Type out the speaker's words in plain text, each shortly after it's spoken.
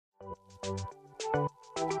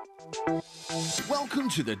Welcome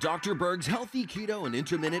to the Dr. Berg's Healthy Keto and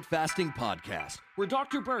Intermittent Fasting Podcast, where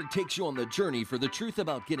Dr. Berg takes you on the journey for the truth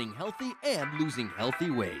about getting healthy and losing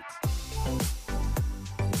healthy weight.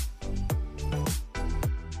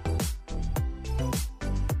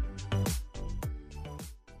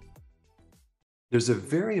 There's a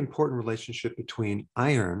very important relationship between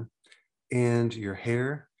iron and your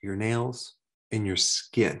hair, your nails, and your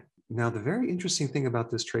skin. Now, the very interesting thing about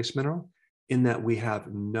this trace mineral in that we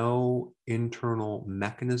have no internal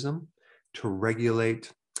mechanism to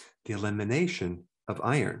regulate the elimination of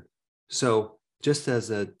iron. So just as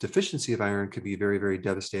a deficiency of iron could be very, very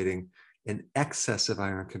devastating, an excess of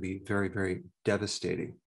iron can be very, very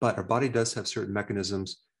devastating. But our body does have certain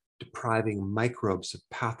mechanisms depriving microbes of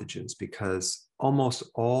pathogens, because almost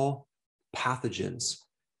all pathogens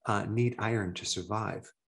need iron to survive.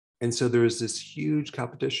 And so there is this huge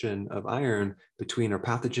competition of iron between our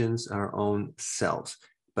pathogens and our own cells.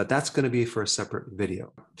 But that's going to be for a separate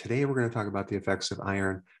video. Today, we're going to talk about the effects of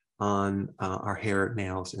iron on our hair,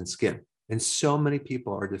 nails, and skin. And so many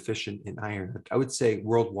people are deficient in iron. I would say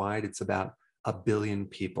worldwide, it's about 1 billion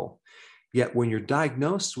people. Yet when you're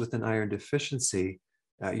diagnosed with an iron deficiency,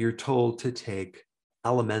 you're told to take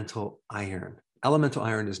elemental iron. Elemental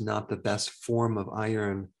iron is not the best form of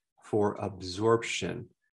iron for absorption.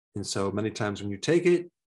 And so many times when you take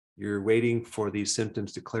it, you're waiting for these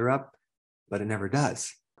symptoms to clear up, but it never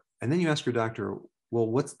does. And then you ask your doctor, well,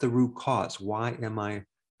 what's the root cause? Why am I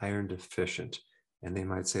iron deficient? And they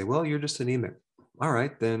might say, well, you're just anemic. All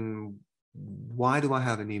right, then why do I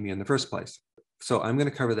have anemia in the first place? So I'm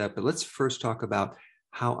going to cover that, but let's first talk about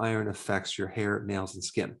how iron affects your hair, nails, and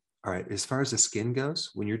skin. All right, as far as the skin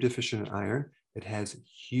goes, when you're deficient in iron, it has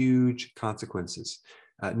huge consequences.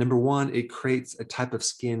 Number one, it creates a type of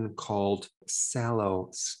skin called sallow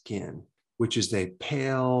skin, which is a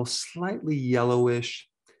pale, slightly yellowish,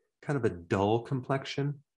 kind of a dull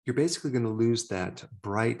complexion. You're basically going to lose that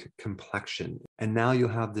bright complexion. And now you'll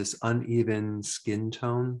have this uneven skin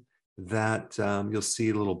tone that you'll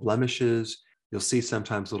see little blemishes. You'll see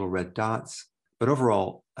sometimes little red dots. But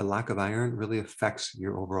overall, a lack of iron really affects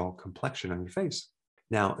your overall complexion on your face.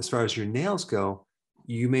 Now, as far as your nails go,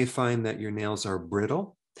 you may find that your nails are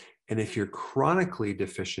brittle. And if you're chronically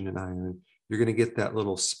deficient in iron, you're going to get that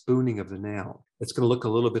little spooning of the nail. It's going to look a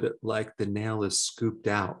little bit like the nail is scooped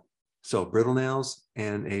out. So brittle nails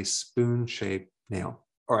and a spoon-shaped nail.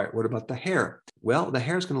 All right, what about the hair? Well, the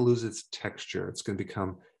hair is going to lose its texture. It's going to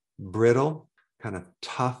become brittle, kind of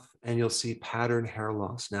tough, and you'll see pattern hair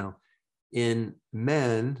loss. Now, in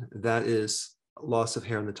men, that is loss of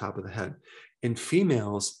hair on the top of the head. In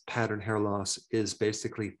females, pattern hair loss is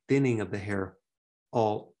basically thinning of the hair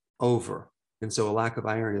all over. And so a lack of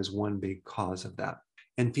iron is one big cause of that.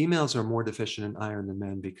 And females are more deficient in iron than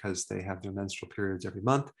men because they have their menstrual periods every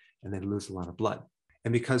month and they lose a lot of blood.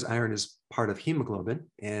 And because iron is part of hemoglobin,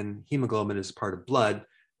 and hemoglobin is part of blood,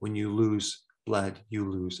 when you lose blood, you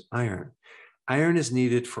lose iron. Iron is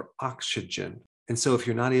needed for oxygen. And so if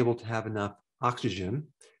you're not able to have enough oxygen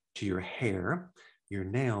to your hair, your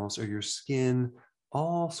nails, or your skin,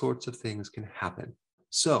 all sorts of things can happen.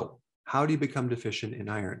 So how do you become deficient in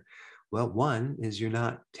iron? Well, one is you're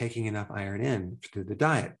not taking enough iron in through the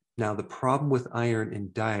diet. Now, the problem with iron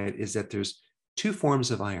in diet is that there's two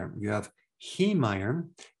forms of iron. You have heme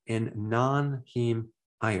iron and non-heme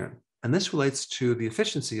iron. And this relates to the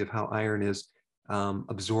efficiency of how iron is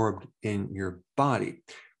absorbed in your body.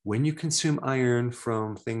 When you consume iron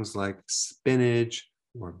from things like spinach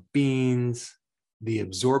or beans, the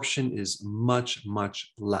absorption is much,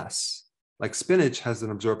 much less. Like spinach has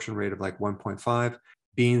an absorption rate of like 1.5,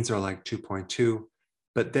 beans are like 2.2.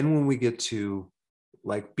 But then when we get to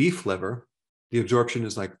like beef liver, the absorption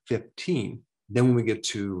is like 15. Then when we get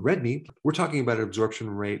to red meat, we're talking about an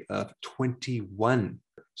absorption rate of 21.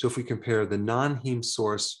 So if we compare the non-heme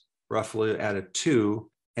source roughly at a 2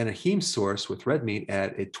 and a heme source with red meat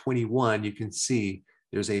at a 21, you can see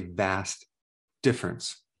there's a vast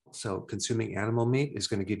difference. So consuming animal meat is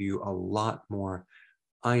going to give you a lot more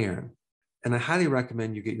iron. And I highly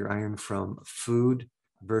recommend you get your iron from food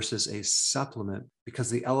versus a supplement, because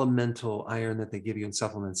the elemental iron that they give you in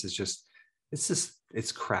supplements is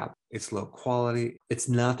it's crap. It's low quality. It's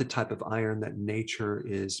not the type of iron that nature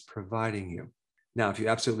is providing you. Now, if you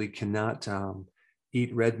absolutely cannot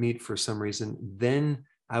eat red meat for some reason, then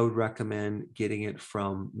I would recommend getting it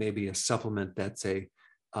from maybe a supplement that's a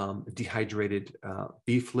dehydrated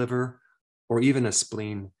beef liver or even a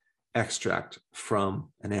spleen extract from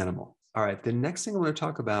an animal. All right, the next thing I want to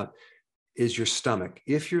talk about is your stomach.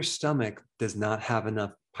 If your stomach does not have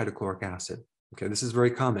enough hydrochloric acid, okay, this is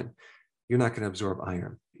very common, you're not going to absorb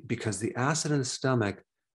iron. because the acid in the stomach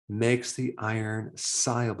makes the iron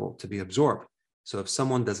soluble to be absorbed. So if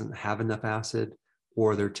someone doesn't have enough acid,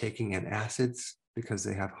 or they're taking antacids because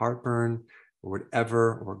they have heartburn or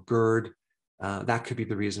whatever, or GERD, that could be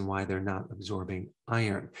the reason why they're not absorbing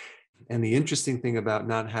iron. And the interesting thing about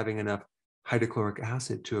not having enough hydrochloric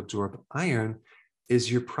acid to absorb iron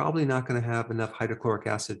is you're probably not going to have enough hydrochloric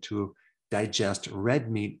acid to digest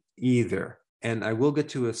red meat either. And I will get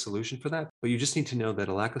to a solution for that, but you just need to know that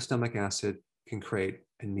a lack of stomach acid can create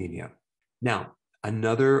anemia. Now,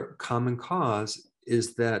 another common cause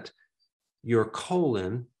is that your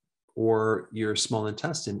colon or your small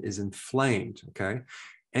intestine is inflamed, okay?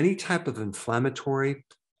 Any type of inflammatory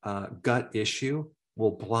gut issue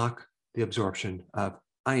will block the absorption of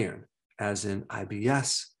iron, as in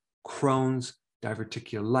IBS, Crohn's,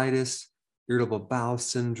 diverticulitis, irritable bowel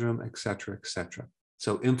syndrome, et cetera, et cetera.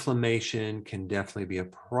 So inflammation can definitely be a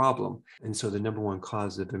problem. And so the number one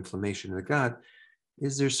cause of inflammation in the gut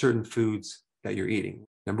is there's certain foods that you're eating.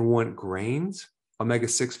 Number one, grains,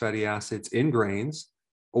 omega-6 fatty acids in grains,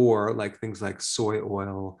 or like things like soy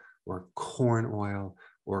oil or corn oil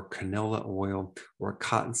or canola oil or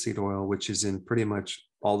cottonseed oil, which is in pretty much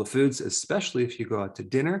all the foods, especially if you go out to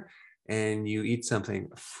dinner and you eat something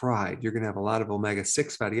fried. You're going to have a lot of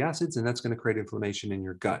omega-6 fatty acids, and that's going to create inflammation in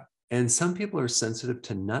your gut. And some people are sensitive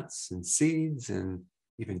to nuts and seeds and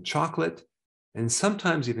even chocolate, and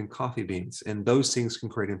sometimes even coffee beans. And those things can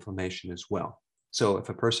create inflammation as well. So if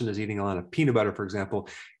a person is eating a lot of peanut butter, for example,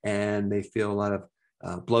 and they feel a lot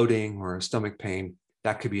of bloating or stomach pain,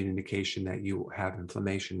 that could be an indication that you have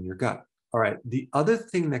inflammation in your gut. All right. The other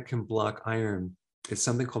thing that can block iron is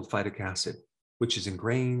something called phytic acid, which is in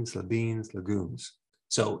grains, beans, legumes.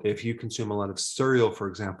 So if you consume a lot of cereal, for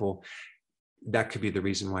example, that could be the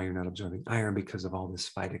reason why you're not absorbing iron, because of all this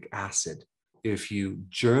phytic acid. If you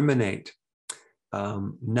germinate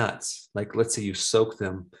nuts, like let's say you soak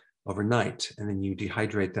them overnight and then you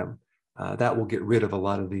dehydrate them, that will get rid of a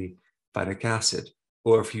lot of the phytic acid.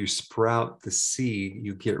 Or if you sprout the seed,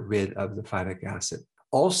 you get rid of the phytic acid.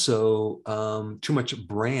 Also, too much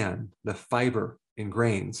bran, the fiber in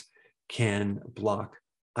grains, can block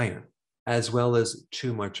iron, as well as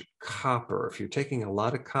too much copper. If you're taking a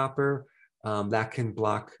lot of copper, that can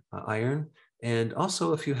block iron. And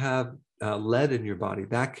also if you have lead in your body,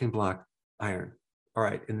 that can block iron. All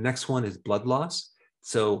right, and the next one is blood loss.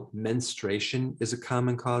 So menstruation is a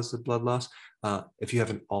common cause of blood loss. If you have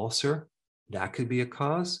an ulcer, that could be a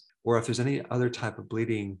cause. Or if there's any other type of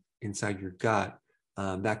bleeding inside your gut,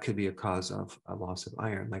 that could be a cause of a loss of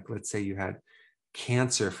iron. Like let's say you had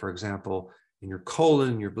cancer, for example, in your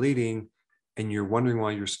colon, you're bleeding, and you're wondering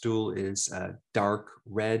why your stool is dark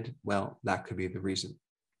red, well, that could be the reason.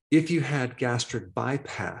 If you had gastric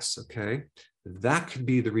bypass, okay, that could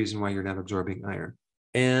be the reason why you're not absorbing iron.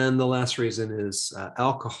 And the last reason is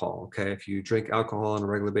alcohol, okay? If you drink alcohol on a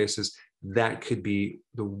regular basis, that could be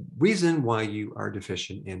the reason why you are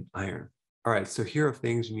deficient in iron. All right, so here are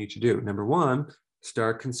things you need to do. Number one,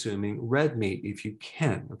 start consuming red meat if you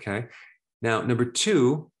can, okay? Now, number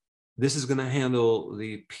two, this is going to handle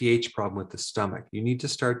the pH problem with the stomach. You need to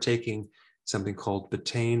start taking something called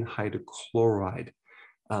betaine hydrochloride.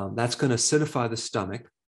 That's going to acidify the stomach,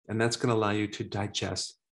 and that's going to allow you to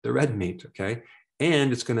digest the red meat, okay?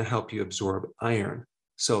 And it's going to help you absorb iron.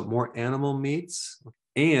 So more animal meats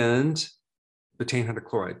and betaine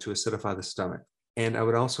hydrochloride to acidify the stomach. And I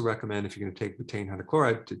would also recommend, if you're going to take betaine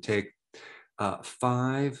hydrochloride, to take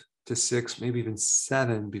 5 to 6, maybe even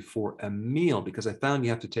 7 before a meal, because I found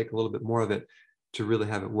you have to take a little bit more of it to really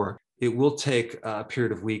have it work. It will take a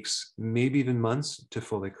period of weeks, maybe even months, to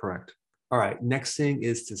fully correct. All right, next thing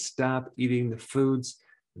is to stop eating the foods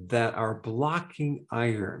that are blocking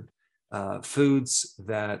iron. Foods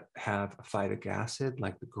that have phytic acid,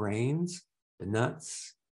 like the grains, the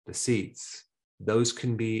nuts, the seeds. Those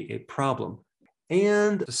can be a problem.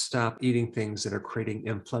 And stop eating things that are creating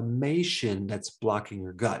inflammation that's blocking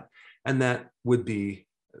your gut. And that would be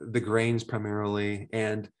the grains primarily,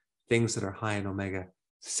 and things that are high in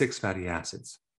omega-6 fatty acids.